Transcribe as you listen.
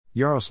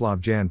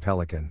Yaroslav Jan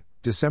Pelikan,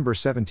 December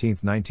 17,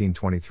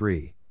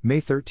 1923, May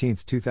 13,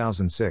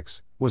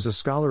 2006, was a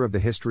scholar of the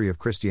history of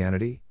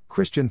Christianity,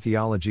 Christian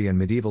theology and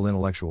medieval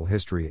intellectual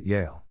history at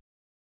Yale.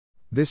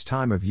 This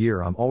time of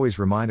year I'm always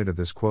reminded of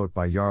this quote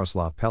by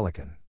Yaroslav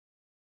Pelikan.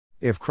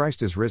 If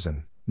Christ is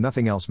risen,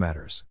 nothing else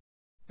matters.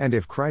 And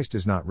if Christ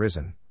is not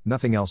risen,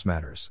 nothing else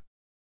matters.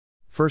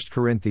 1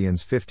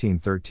 Corinthians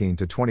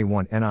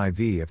 15:13-21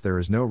 NIV. If there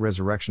is no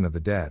resurrection of the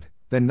dead,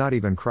 then not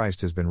even Christ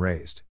has been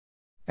raised.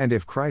 And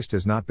if Christ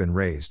has not been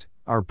raised,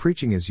 our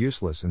preaching is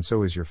useless and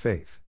so is your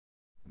faith.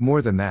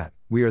 More than that,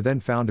 we are then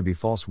found to be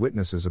false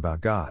witnesses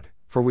about God,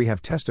 for we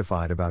have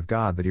testified about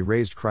God that He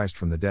raised Christ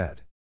from the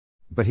dead.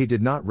 But He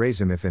did not raise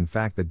Him if in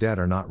fact the dead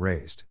are not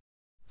raised.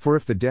 For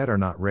if the dead are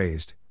not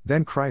raised,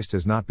 then Christ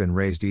has not been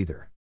raised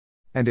either.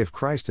 And if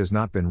Christ has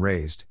not been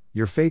raised,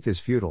 your faith is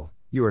futile,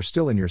 you are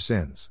still in your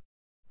sins.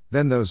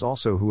 Then those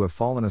also who have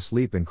fallen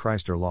asleep in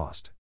Christ are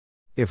lost.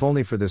 If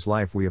only for this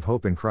life we have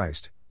hope in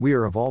Christ, we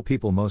are of all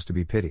people most to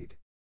be pitied.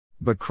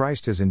 But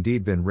Christ has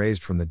indeed been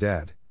raised from the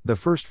dead, the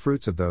first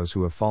fruits of those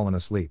who have fallen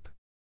asleep.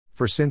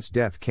 For since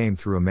death came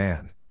through a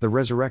man, the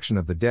resurrection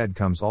of the dead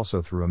comes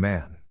also through a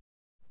man.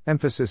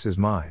 Emphasis is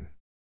mine.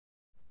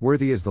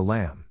 Worthy is the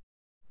Lamb.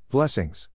 Blessings.